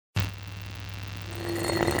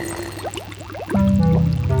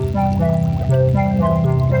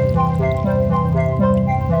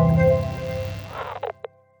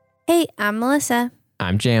I'm Melissa.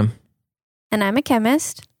 I'm Jam. And I'm a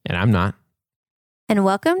chemist. And I'm not. And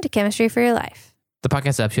welcome to Chemistry for Your Life. The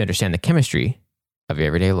podcast helps you understand the chemistry of your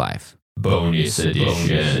everyday life. Bonus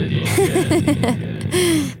edition.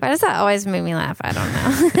 Why does that always make me laugh? I don't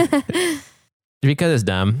know. Because it's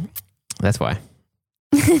dumb. That's why.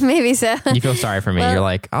 Maybe so. You feel sorry for me. Well, you're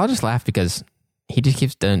like, I'll just laugh because he just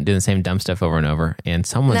keeps doing the same dumb stuff over and over. And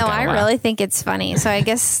someone's No, gotta I laugh. really think it's funny. So I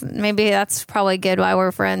guess maybe that's probably good why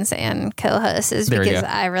we're friends and co-hosts is There we because go.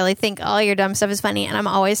 I really think all your dumb stuff is funny and I'm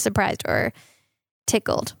always surprised or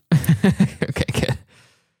tickled. Okay, good.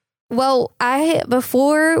 Well,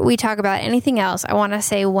 before we talk about anything else, I want to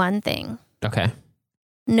say one thing. Okay.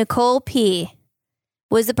 Nicole P.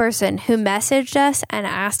 was the person who messaged us and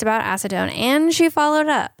asked about acetone, and she followed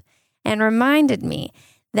up and reminded me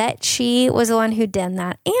that she was the one who did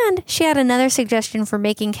that. And she had another suggestion for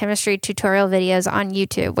making chemistry tutorial videos on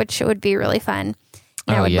YouTube, which would be really fun.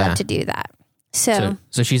 And I would love to do that. So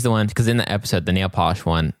she's the one, because in the episode, the nail polish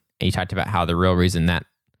one, you talked about how the real reason that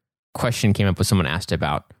question came up was someone asked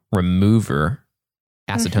about remover,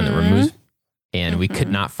 acetone that removes, and we could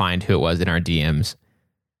not find who it was in our DMs.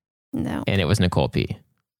 No. And it was Nicole P.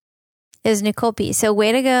 It was Nicole P. So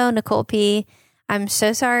way to go, Nicole P. I'm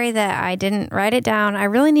so sorry that I didn't write it down. I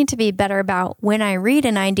really need to be better about when I read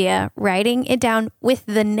an idea, writing it down with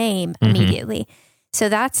the name immediately. So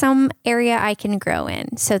that's some area I can grow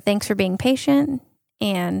in. So thanks for being patient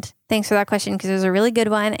and thanks for that question because it was a really good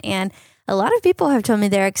one. And a lot of people have told me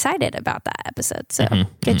they're excited about that episode. So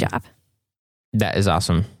good job. That is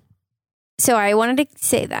awesome. So I wanted to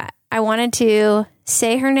say that. I wanted to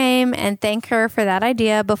say her name and thank her for that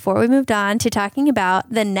idea before we moved on to talking about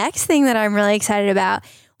the next thing that I'm really excited about,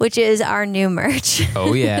 which is our new merch.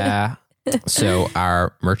 Oh, yeah. So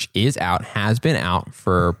our merch is out, has been out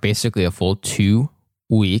for basically a full 2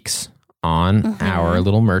 weeks on our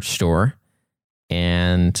little merch store.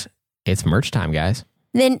 And it's merch time, guys.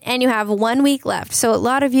 And you have 1 week left. So a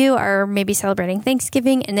lot of you are maybe celebrating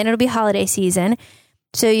Thanksgiving and then it'll be holiday season.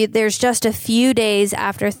 So there's just a few days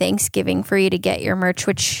after Thanksgiving for you to get your merch,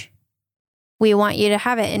 which we want you to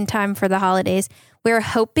have it in time for the holidays. We're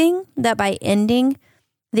hoping that by ending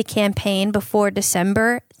the campaign before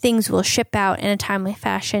December, things will ship out in a timely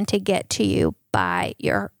fashion to get to you by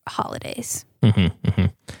your holidays.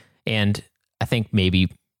 And I think maybe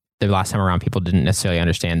the last time around, people didn't necessarily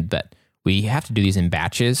understand that we have to do these in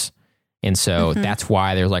batches. And so that's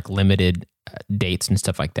why there's like limited dates and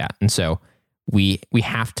stuff like that. And so we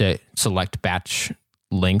have to select batch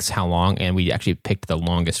lengths, how long, and we actually picked the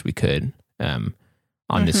longest we could on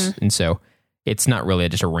this. And so it's not really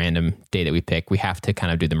just a random day that we pick. We have to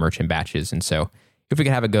kind of do the merch in batches. And so if we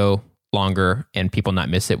could have it go longer and people not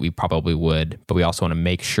miss it, we probably would. But we also want to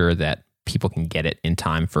make sure that people can get it in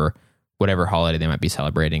time for whatever holiday they might be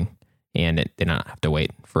celebrating, and they don't have to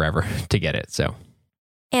wait forever to get it. So.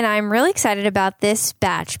 And I'm really excited about this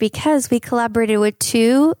batch because we collaborated with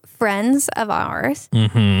two friends of ours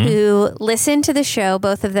who listen to the show,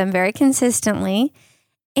 both of them very consistently.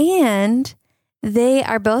 And they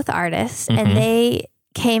are both artists and they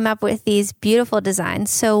came up with these beautiful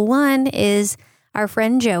designs. So one is our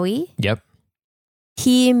friend Joey. Yep.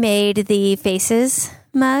 He made the faces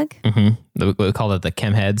mug. We call it the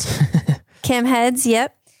Chem Heads. Chem Heads,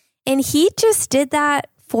 yep. And he just did that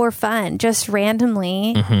for fun, just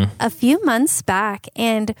randomly a few months back.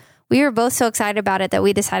 And we were both so excited about it that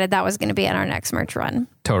we decided that was going to be in our next merch run.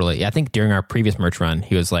 Totally. Yeah, I think during our previous merch run,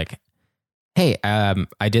 he was like, hey,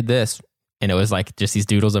 I did this. And it was like just these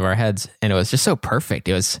doodles of our heads. And it was just so perfect.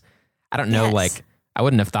 It was, I don't know, like I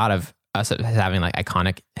wouldn't have thought of us as having like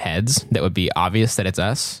iconic heads that would be obvious that it's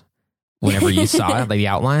us whenever you saw it, like the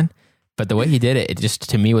outline. But the way he did it, it just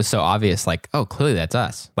to me was so obvious. Like, oh, clearly that's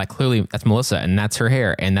us. Like, clearly that's Melissa, and that's her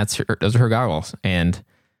hair, and those are her goggles, and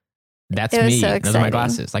that's me. So those are my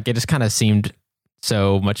glasses. Like, it just kind of seemed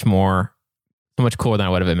so much cooler than I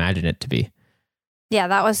would have imagined it to be. Yeah,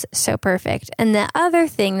 that was so perfect. And the other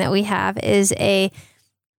thing that we have is a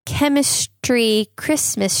chemistry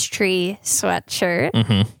Christmas tree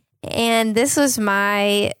sweatshirt, and this was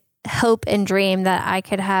my hope and dream that I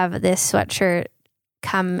could have this sweatshirt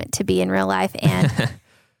come to be in real life. And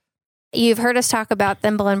you've heard us talk about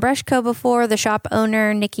Thimble and Brush Co. before. The shop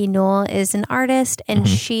owner, Nikki Newell, is an artist and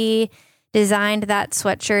she designed that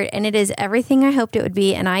sweatshirt and it is everything I hoped it would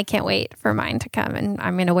be. And I can't wait for mine to come and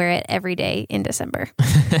I'm going to wear it every day in December.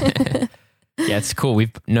 Yeah, it's cool.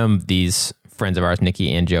 We've known these friends of ours,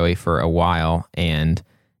 Nikki and Joey, for a while. And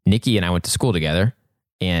Nikki and I went to school together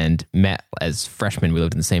and met as freshmen. We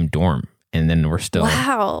lived in the same dorm and then we're still,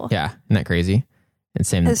 wow. Yeah. Isn't that crazy? And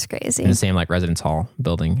same, that's crazy. In the same like residence hall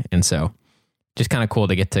building. And so just kind of cool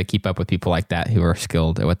to get to keep up with people like that who are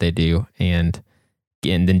skilled at what they do. And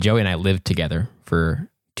then Joey and I lived together for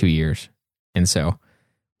 2 years. And so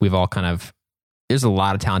we've all there's a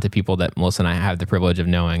lot of talented people that Melissa and I have the privilege of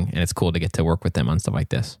knowing, and it's cool to get to work with them on stuff like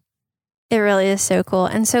this. It really is so cool.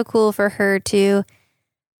 And so cool for her to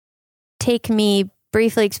take me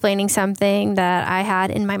briefly explaining something that I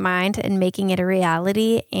had in my mind and making it a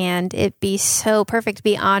reality, and it be so perfect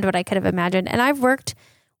beyond what I could have imagined. And I've worked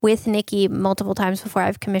with Nikki multiple times before.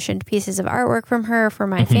 I've commissioned pieces of artwork from her for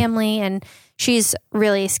my family, and she's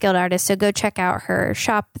really a skilled artist. So go check out her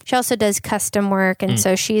shop. She also does custom work, and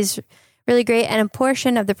so she's really great. And a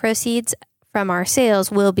portion of the proceeds from our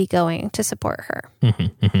sales will be going to support her.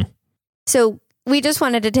 So we just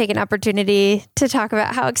wanted to take an opportunity to talk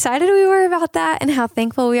about how excited we were about that and how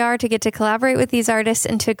thankful we are to get to collaborate with these artists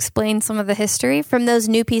and to explain some of the history from those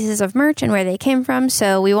new pieces of merch and where they came from.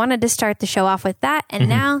 So we wanted to start the show off with that. And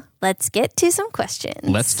now let's get to some questions.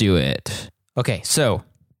 Let's do it. Okay, so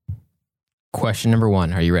question number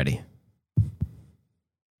 1. Are you ready?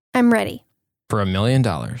 I'm ready. For $1 million.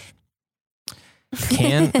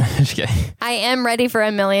 Just kidding. I am ready for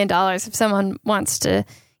 $1 million. If someone wants to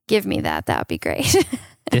give me that would be great.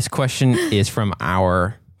 This question is from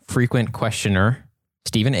our frequent questioner,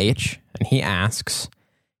 Stephen H., and he asks,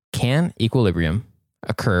 can equilibrium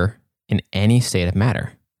occur in any state of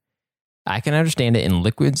matter? I can understand it in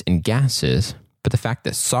liquids and gases, but the fact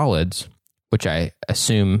that solids, which I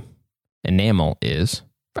assume enamel is,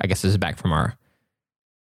 I guess this is back from our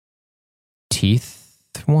teeth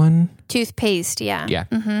one? Toothpaste, yeah. Yeah.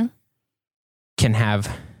 Can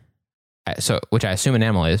have... which I assume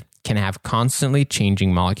enamel is, can have constantly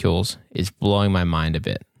changing molecules is blowing my mind a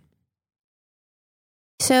bit.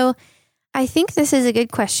 So I think this is a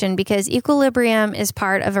good question because equilibrium is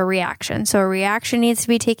part of a reaction. So a reaction needs to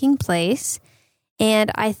be taking place.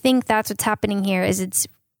 And I think that's what's happening here is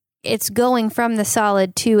it's going from the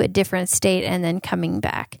solid to a different state and then coming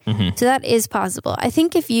back. So that is possible. I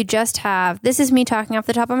think if you just have, this is me talking off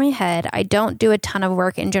the top of my head, I don't do a ton of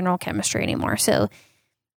work in general chemistry anymore. So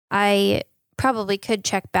I probably could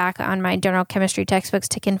check back on my general chemistry textbooks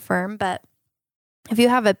to confirm, but if you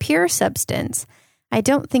have a pure substance, I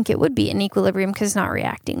don't think it would be in equilibrium because it's not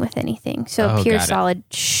reacting with anything. So a pure solid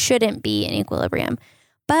shouldn't be in equilibrium.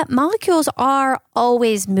 But molecules are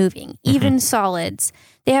always moving, even solids.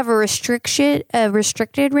 They have a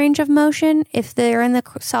restricted range of motion if they're in the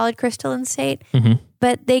solid crystalline state,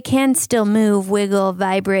 but they can still move, wiggle,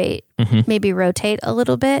 vibrate, maybe rotate a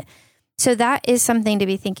little bit. So that is something to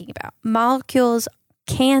be thinking about. Molecules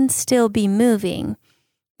can still be moving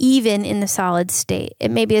even in the solid state.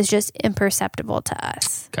 It maybe is just imperceptible to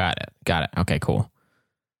us. Got it. Okay, cool.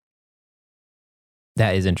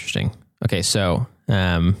 That is interesting. Okay, so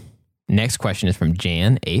next question is from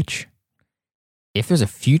Jan H. If there's a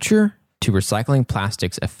future to recycling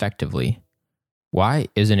plastics effectively, why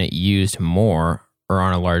isn't it used more or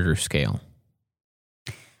on a larger scale?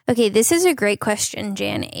 Okay, this is a great question,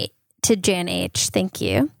 Jan H. Thank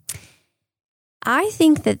you. I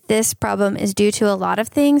think that this problem is due to a lot of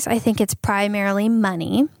things. I think it's primarily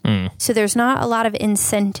money. So there's not a lot of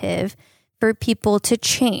incentive for people to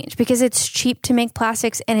change because it's cheap to make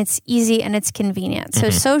plastics and it's easy and it's convenient. So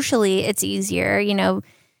socially, it's easier. You know,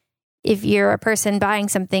 if you're a person buying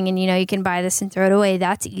something and you know you can buy this and throw it away,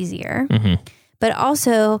 that's easier. But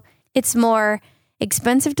also, it's more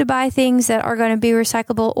expensive to buy things that are going to be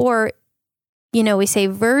recyclable, or you know, we say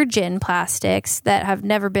virgin plastics that have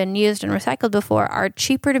never been used and recycled before are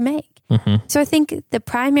cheaper to make. So I think the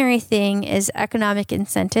primary thing is economic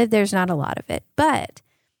incentive. There's not a lot of it. But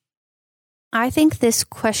I think this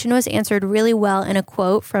question was answered really well in a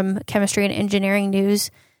quote from Chemistry and Engineering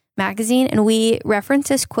News magazine. And we reference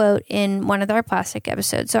this quote in one of our plastic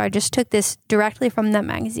episodes. So I just took this directly from that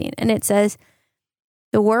magazine. And it says,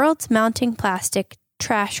 "The world's mounting plastic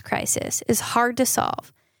trash crisis is hard to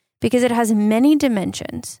solve because it has many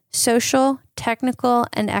dimensions, social, technical,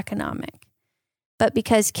 and economic. But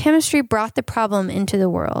because chemistry brought the problem into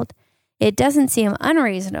the world, it doesn't seem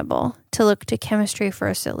unreasonable to look to chemistry for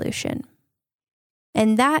a solution."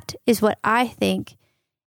 And that is what I think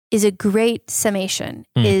is a great summation,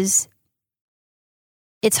 is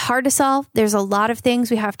it's hard to solve. There's a lot of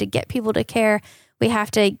things. We have to get people to care. We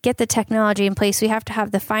have to get the technology in place. We have to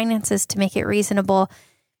have the finances to make it reasonable.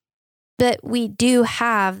 But we do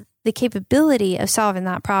have the capability of solving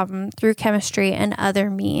that problem through chemistry and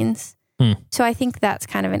other means. So I think that's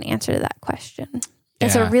kind of an answer to that question.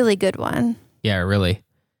 It's a really good one. Yeah, really.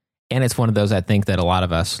 And it's one of those, I think, that a lot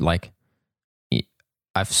of us, like,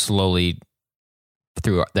 I've slowly,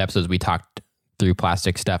 through the episodes, we talked through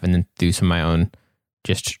plastic stuff and then through some of my own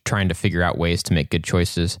just trying to figure out ways to make good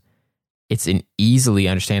choices, it's an easily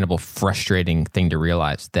understandable, frustrating thing to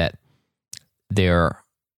realize that there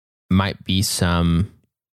might be some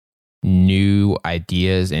new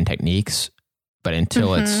ideas and techniques, but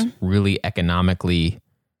until it's really economically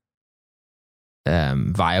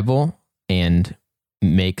viable and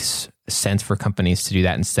makes sense for companies to do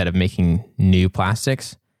that instead of making new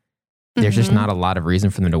plastics, there's just not a lot of reason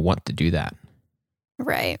for them to want to do that.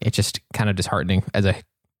 Right. It's just kind of disheartening as a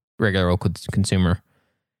regular local consumer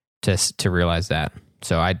to realize that.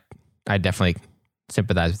 So I definitely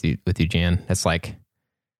sympathize with you, Jan. It's like,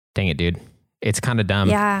 dang it, dude. It's kind of dumb.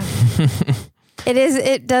 Yeah. It is.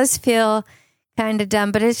 It does feel kind of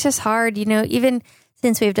dumb, but it's just hard. Even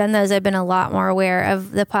since we've done those, I've been a lot more aware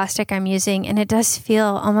of the plastic I'm using, and it does feel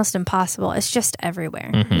almost impossible. It's just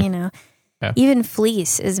everywhere, Yeah. Even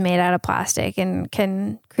fleece is made out of plastic and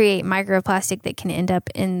can create microplastic that can end up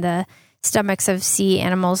in the stomachs of sea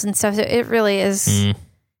animals and stuff. So it really is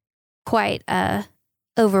quite a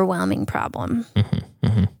overwhelming problem.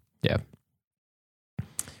 Yeah.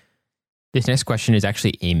 This next question is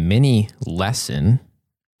actually a mini lesson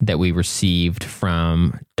that we received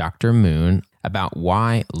from Dr. Moon about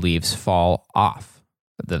why leaves fall off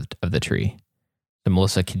of the tree. So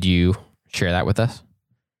Melissa, could you share that with us?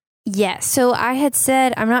 Yes. So I had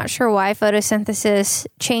said, I'm not sure why photosynthesis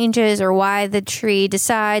changes or why the tree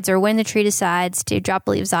decides or when the tree decides to drop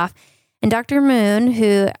leaves off. And Dr. Moon,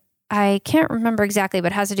 who I can't remember exactly,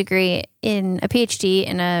 but has a degree in a PhD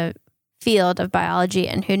in a field of biology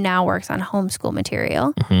and who now works on homeschool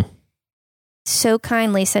material, so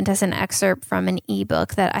kindly sent us an excerpt from an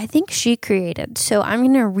ebook that I think she created. So I'm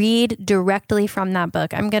going to read directly from that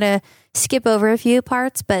book. I'm going to skip over a few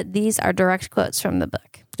parts, but these are direct quotes from the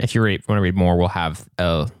book. If you want to read more, we'll have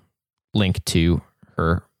a link to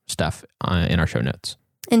her stuff in our show notes.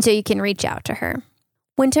 And so you can reach out to her.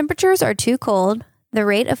 When temperatures are too cold, the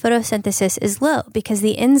rate of photosynthesis is low because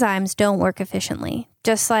the enzymes don't work efficiently.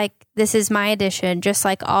 Just like this is my addition, just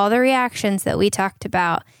like all the reactions that we talked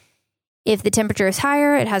about. If the temperature is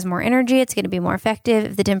higher, it has more energy, it's going to be more effective.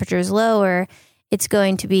 If the temperature is lower, it's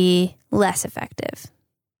going to be less effective.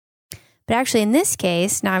 But actually in this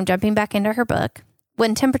case, now I'm jumping back into her book,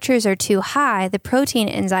 when temperatures are too high, the protein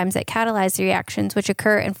enzymes that catalyze the reactions which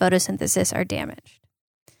occur in photosynthesis are damaged.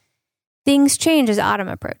 Things change as autumn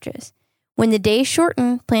approaches. When the days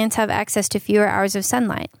shorten, plants have access to fewer hours of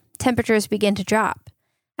sunlight. Temperatures begin to drop.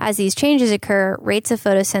 As these changes occur, rates of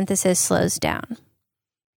photosynthesis slows down.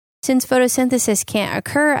 Since photosynthesis can't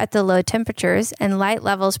occur at the low temperatures and light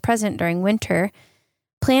levels present during winter,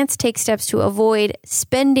 plants take steps to avoid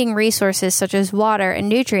spending resources such as water and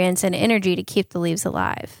nutrients and energy to keep the leaves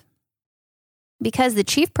alive. Because the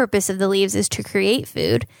chief purpose of the leaves is to create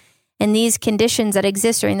food, and these conditions that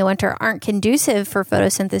exist during the winter aren't conducive for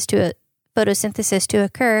photosynthesis to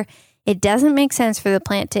occur, it doesn't make sense for the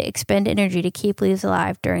plant to expend energy to keep leaves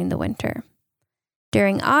alive during the winter.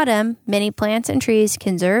 During autumn, many plants and trees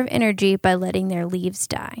conserve energy by letting their leaves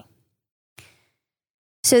die.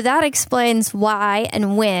 So that explains why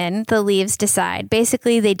and when the leaves decide.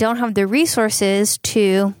 Basically, they don't have the resources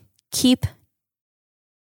to keep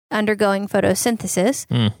undergoing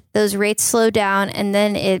photosynthesis. Those rates slow down, and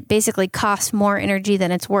then it basically costs more energy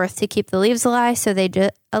than it's worth to keep the leaves alive, so they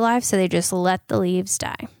just let the leaves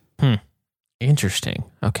die. Interesting.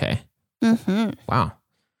 Okay. Wow.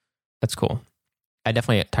 That's cool. I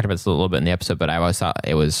definitely talked about this a little bit in the episode, but I always thought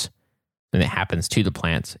it was, when it happens to the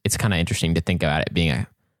plants, it's kind of interesting to think about it being a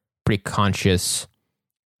pretty conscious,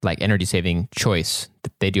 like energy-saving choice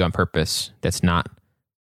that they do on purpose that's not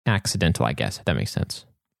accidental, I guess, if that makes sense.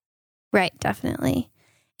 Right, definitely.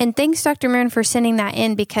 And thanks, Dr. Moon, for sending that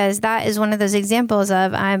in, because that is one of those examples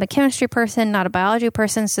of I'm a chemistry person, not a biology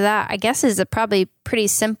person. So that, I guess, is a probably pretty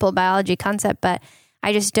simple biology concept, but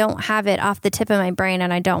I just don't have it off the tip of my brain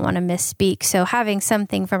and I don't want to misspeak. So having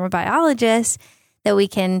something from a biologist that we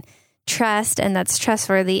can trust and that's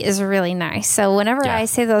trustworthy is really nice. So whenever I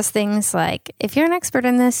say those things like, if you're an expert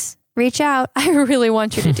in this, reach out. I really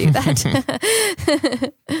want you to do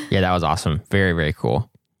that. Yeah, that was awesome. Very, very cool.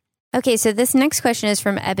 Okay, so this next question is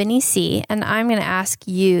from Ebony C, and I'm going to ask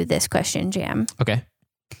you this question, Jam. Okay.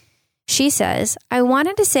 She says, I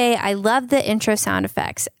wanted to say I love the intro sound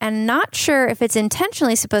effects and not sure if it's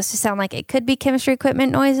intentionally supposed to sound like it could be chemistry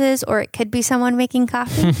equipment noises or it could be someone making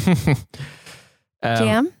coffee.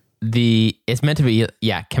 Jam? It's meant to be,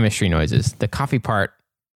 chemistry noises. The coffee part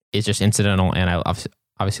is just incidental, and I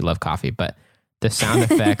obviously love coffee, but the sound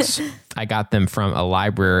effects, I got them from a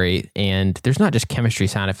library, and there's not just chemistry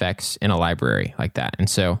sound effects in a library like that. And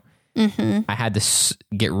so I had to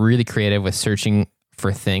get really creative with searching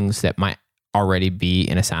for things that might already be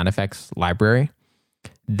in a sound effects library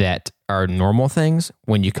that are normal things.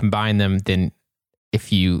 When you combine them, then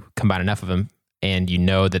if you combine enough of them and you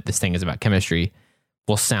know that this thing is about chemistry,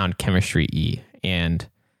 will sound chemistry-y. And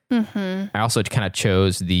I also kind of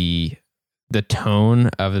chose the tone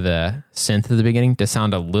of the synth at the beginning to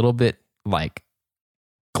sound a little bit like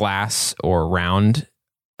glass or round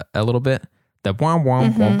a little bit. The whom,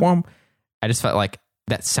 whom, whom, whom. I just felt like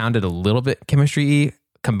that sounded a little bit chemistry-y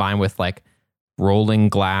combined with like rolling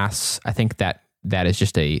glass. I think that is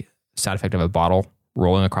just a side effect of a bottle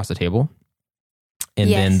rolling across the table. And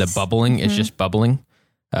then the bubbling is just bubbling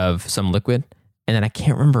of some liquid. And then I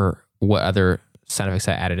can't remember what other sound effects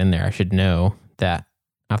I added in there. I should know that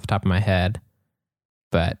off the top of my head.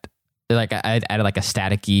 But like I added like a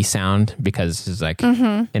staticky sound because it's like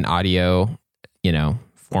an audio,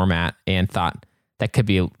 format, and thought that could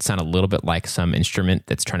sound a little bit like some instrument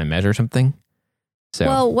that's trying to measure something. So,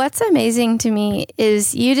 well, what's amazing to me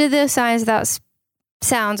is you did those sounds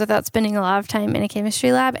without spending a lot of time in a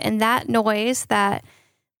chemistry lab, and that noise, that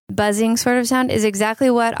buzzing sort of sound, is exactly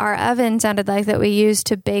what our oven sounded like that we used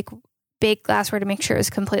to bake glassware to make sure it was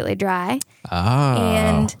completely dry. Oh.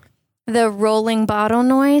 And the rolling bottle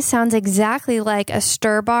noise sounds exactly like a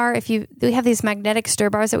stir bar. We have these magnetic stir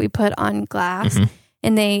bars that we put on glass,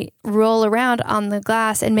 and they roll around on the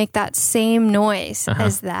glass and make that same noise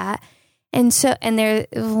as that. And there's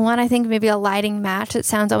one, I think maybe a lighting match that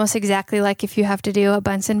sounds almost exactly like if you have to do a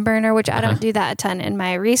Bunsen burner, which I don't do that a ton in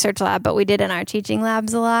my research lab, but we did in our teaching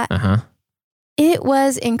labs a lot. It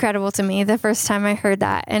was incredible to me the first time I heard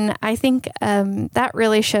that. And I think that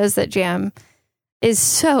really shows that Jam is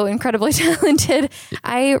so incredibly talented.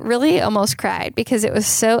 I really almost cried because it was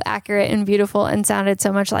so accurate and beautiful and sounded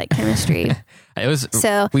so much like chemistry.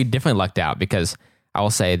 We definitely lucked out because I will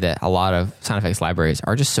say that a lot of sound effects libraries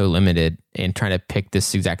are just so limited in trying to pick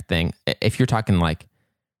this exact thing. If you're talking like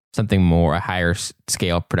something more, a higher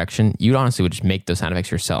scale production, you honestly would just make those sound effects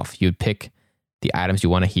yourself. You'd pick the items you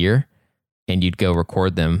want to hear and you'd go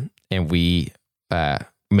record them. And we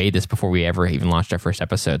made this before we ever even launched our first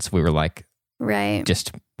episode. So we were like,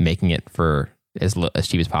 just making it for as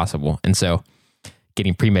cheap as possible. And so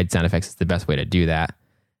getting pre-made sound effects is the best way to do that.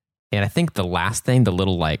 And I think the last thing, the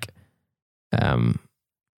little like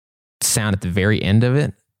sound at the very end of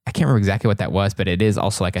it, I can't remember exactly what that was, but it is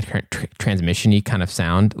also like a transmission-y kind of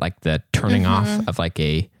sound, like the turning off of like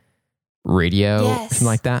a radio, something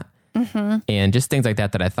like that. And just things like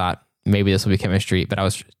that I thought maybe this will be chemistry, but I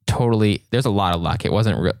was there's a lot of luck. It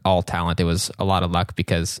wasn't all talent. It was a lot of luck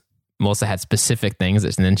because Melissa had specific things,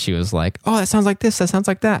 and then she was like, oh, that sounds like this, that sounds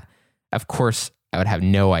like that. Of course, I would have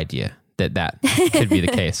no idea that could be the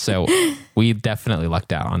case. So we definitely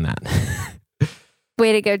lucked out on that.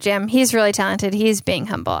 Way to go, Jim. He's really talented. He's being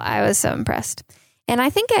humble. I was so impressed. And I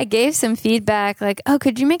think I gave some feedback like, oh,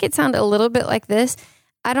 could you make it sound a little bit like this?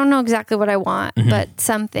 I don't know exactly what I want, but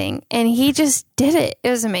something. And he just did it. It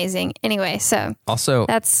was amazing. Anyway, so also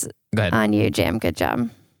that's on you, Jim. Good job.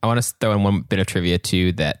 I want to throw in one bit of trivia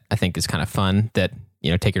too that I think is kind of fun that,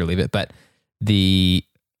 take it or leave it. But the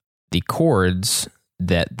chords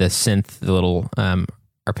that the synth, the little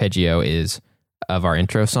arpeggio is of our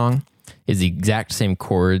intro song is the exact same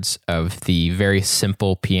chords of the very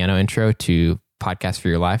simple piano intro to Podcast for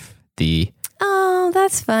Your Life. Oh,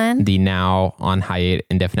 that's fun. The now on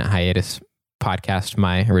indefinite hiatus podcast,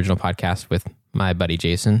 my original podcast with my buddy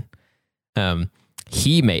Jason.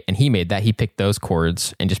 He made that. He picked those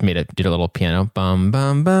chords and just did a little piano bum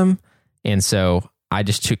bum bum. And so I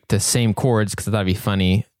just took the same chords because I thought it'd be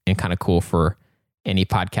funny and kind of cool for any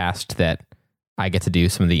podcast that I get to do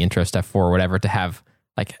some of the intro stuff for or whatever, to have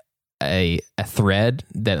like a thread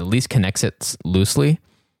that at least connects it loosely.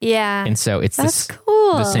 Yeah. And so it's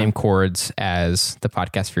cool. The same chords as the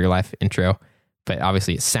Podcast for Your Life intro, but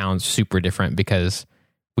obviously it sounds super different because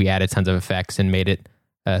we added tons of effects and made it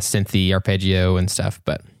synthy arpeggio and stuff.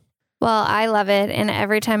 But well, I love it. And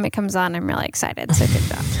every time it comes on, I'm really excited. So good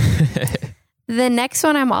job. The next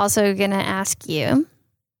one I'm also going to ask you.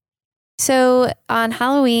 So on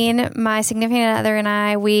Halloween, my significant other and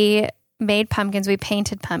I, we made pumpkins. We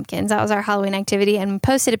painted pumpkins. That was our Halloween activity, and we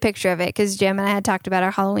posted a picture of it because Jim and I had talked about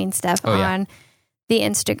our Halloween stuff on the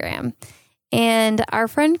Instagram. And our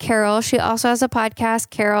friend Carol, she also has a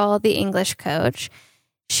podcast, Carol, the English coach.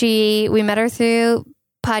 We met her through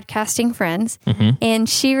podcasting friends, and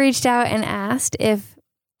she reached out and asked if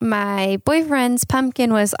my boyfriend's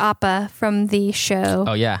pumpkin was Appa from the show.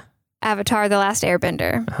 Oh, yeah. Avatar, The Last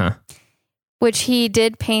Airbender. Which he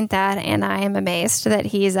did paint that, and I am amazed that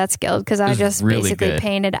he's that skilled because I just really basically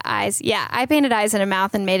painted eyes. Yeah, I painted eyes and a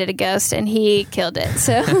mouth and made it a ghost, and he killed it.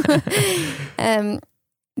 So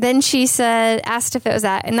Then she asked if it was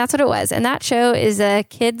that, and that's what it was. And that show is a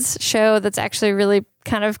kids show that's actually really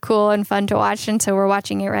kind of cool and fun to watch. And so we're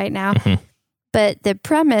watching it right now. Mm-hmm. But the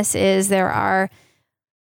premise is there are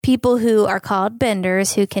people who are called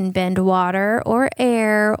benders who can bend water or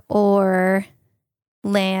air or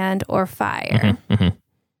land or fire. Mm-hmm. Mm-hmm.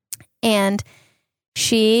 And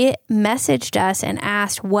she messaged us and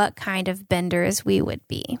asked what kind of benders we would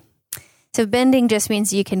be. So bending just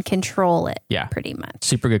means you can control it, pretty much.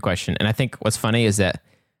 Super good question. And I think what's funny is that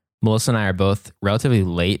Melissa and I are both relatively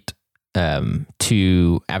late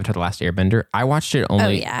to Avatar: The Last Airbender. I watched it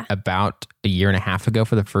only about a year and a half ago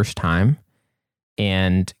for the first time.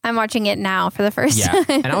 And I'm watching it now for the first time.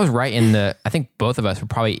 And I was right I think both of us were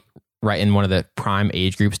probably right in one of the prime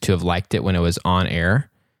age groups to have liked it when it was on air.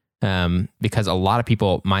 Because a lot of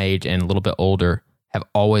people my age and a little bit older have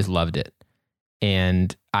always loved it.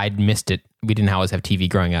 And I'd missed it. We didn't always have TV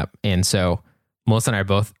growing up. And so Melissa and I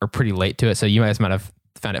both are pretty late to it. So you guys might have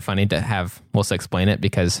found it funny to have Melissa explain it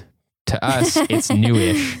because to us, it's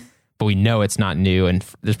newish, but we know it's not new. And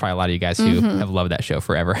there's probably a lot of you guys who have loved that show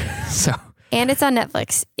forever. And it's on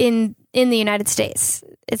Netflix in the United States.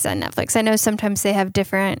 It's on Netflix. I know sometimes they have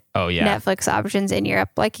different Netflix options in Europe.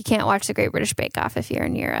 Like you can't watch The Great British Bake Off if you're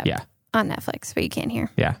in Europe on Netflix, but you can here.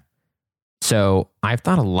 Yeah. So I've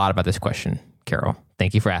thought a lot about this question, Carol.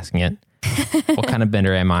 Thank you for asking it. What kind of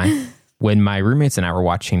bender am I? When my roommates and I were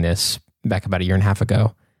watching this back about a year and a half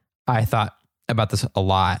ago, I thought about this a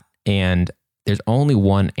lot, and there's only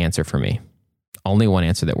one answer for me. Only one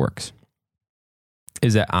answer that works.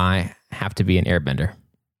 Is that I have to be an airbender.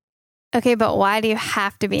 Okay, but why do you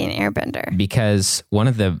have to be an airbender? Because one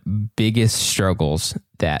of the biggest struggles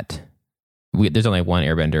that there's only one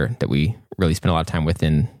airbender that we really spend a lot of time with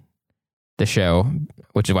in the show,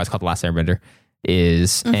 which is why it's called The Last Airbender,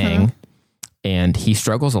 is Aang. And he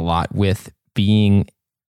struggles a lot with being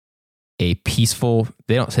a peaceful,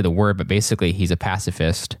 they don't say the word, but basically he's a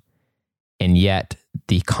pacifist. And yet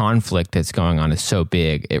the conflict that's going on is so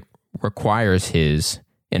big, it requires his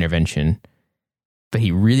intervention. But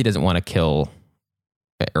he really doesn't want to kill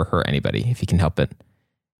or hurt anybody if he can help it.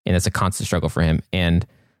 And it's a constant struggle for him. And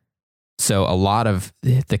so a lot of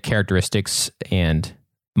the characteristics and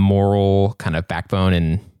moral kind of backbone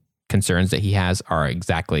and concerns that he has are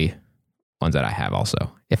exactly ones that I have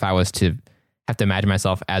also. If I was to have to imagine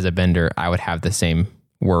myself as a bender, I would have the same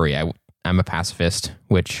worry. I'm a pacifist,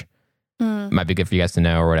 which might be good for you guys to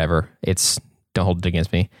know or whatever. Don't hold it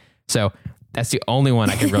against me. So that's the only one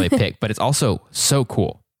I could really pick, but it's also so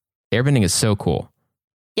cool. Airbending is so cool.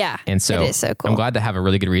 Yeah. And so, it is so cool. I'm glad to have a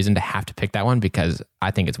really good reason to have to pick that one because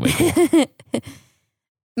I think it's way cool.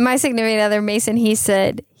 My significant other, Mason, he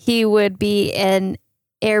said he would be an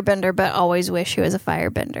airbender, but always wish he was a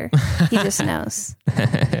firebender. He just knows.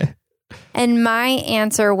 And my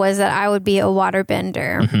answer was that I would be a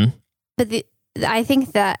waterbender. But I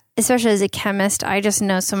think that, especially as a chemist, I just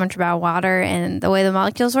know so much about water and the way the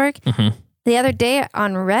molecules work. The other day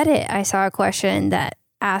on Reddit, I saw a question that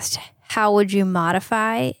asked, how would you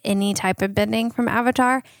modify any type of bending from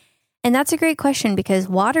Avatar? And that's a great question because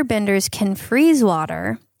waterbenders can freeze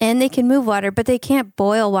water and they can move water, but they can't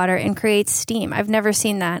boil water and create steam. I've never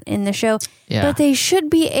seen that in the show. Yeah. But they should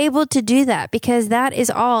be able to do that because that is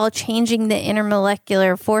all changing the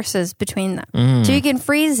intermolecular forces between them. So you can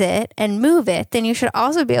freeze it and move it, then you should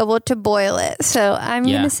also be able to boil it. So I'm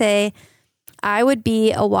going to say I would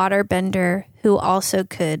be a waterbender who also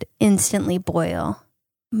could instantly boil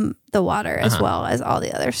the water as well as all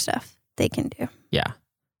the other stuff they can do. Yeah.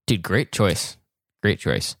 Dude, great choice. Great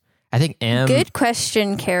choice. I think M. Good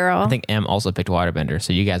question, Carol. I think M also picked waterbender,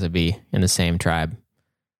 so you guys would be in the same tribe.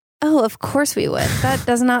 Oh, of course we would. That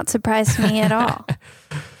does not surprise me at all.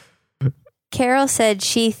 Carol said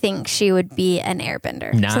she thinks she would be an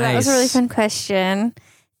airbender. Nice. So that was a really fun question.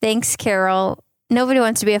 Thanks, Carol. Nobody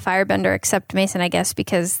wants to be a firebender except Mason, I guess,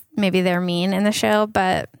 because maybe they're mean in the show,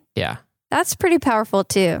 but yeah, that's pretty powerful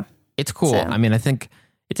too. It's cool. So. I mean, I think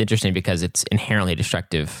it's interesting because it's inherently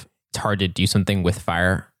destructive. It's hard to do something with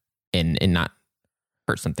fire and not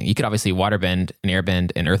hurt something. You could obviously waterbend and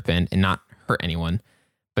airbend and earthbend and not hurt anyone.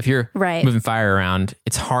 But if you're moving fire around,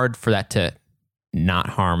 it's hard for that to not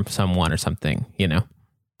harm someone or something, you know?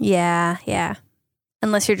 Yeah, yeah.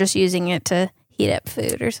 Unless you're just using it to heat up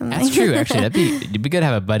food or something. That's true, actually. It'd be good to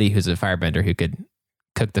have a buddy who's a firebender who could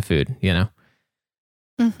cook the food, you know?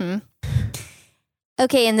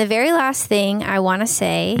 Okay, and the very last thing I want to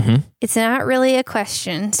say, it's not really a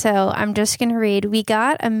question, so I'm just going to read. We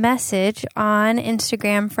got a message on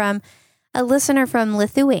Instagram from a listener from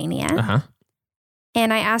Lithuania,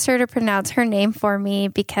 and I asked her to pronounce her name for me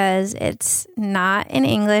because it's not in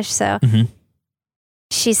English, so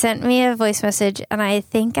she sent me a voice message, and I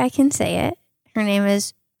think I can say it. Her name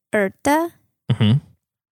is Urta. Mm-hmm.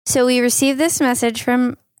 So we received this message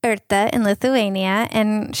from Urta in Lithuania,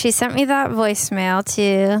 and she sent me that voice memo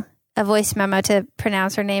to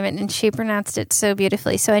pronounce her name, and she pronounced it so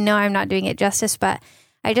beautifully. So I know I'm not doing it justice, but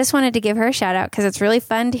I just wanted to give her a shout out because it's really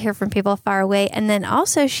fun to hear from people far away. And then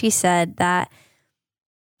also she said that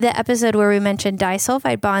the episode where we mentioned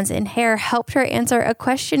disulfide bonds in hair helped her answer a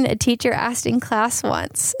question a teacher asked in class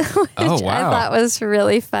once, which I thought was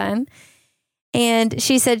really fun. And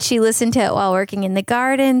she said she listened to it while working in the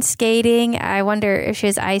garden, skating. I wonder if she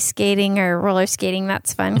was ice skating or roller skating.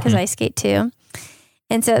 That's fun because I skate too.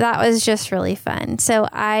 And so that was just really fun. So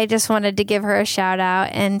I just wanted to give her a shout out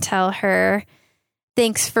and tell her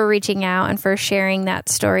thanks for reaching out and for sharing that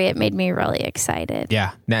story. It made me really excited.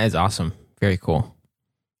 Yeah, that is awesome. Very cool.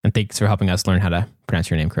 And thanks for helping us learn how to pronounce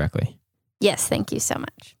your name correctly. Yes, thank you so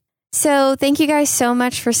much. So thank you guys so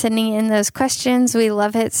much for sending in those questions. We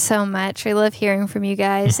love it so much. We love hearing from you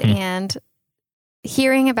guys and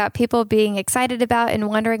hearing about people being excited about and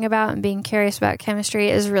wondering about and being curious about chemistry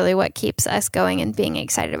is really what keeps us going and being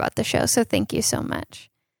excited about the show. So thank you so much.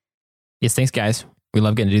 Yes, thanks, guys. We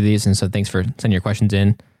love getting to do these. And so thanks for sending your questions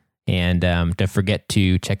in. And don't forget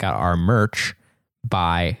to check out our merch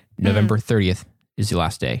by November 30th is the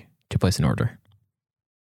last day to place an order.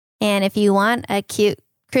 And if you want a cute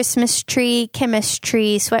Christmas tree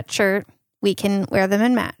chemistry sweatshirt, we can wear them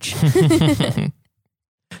and match.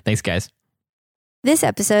 Thanks, guys. This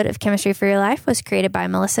episode of Chemistry for Your Life was created by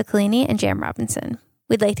Melissa Collini and Jam Robinson.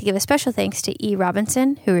 We'd like to give a special thanks to E.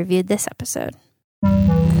 Robinson, who reviewed this episode.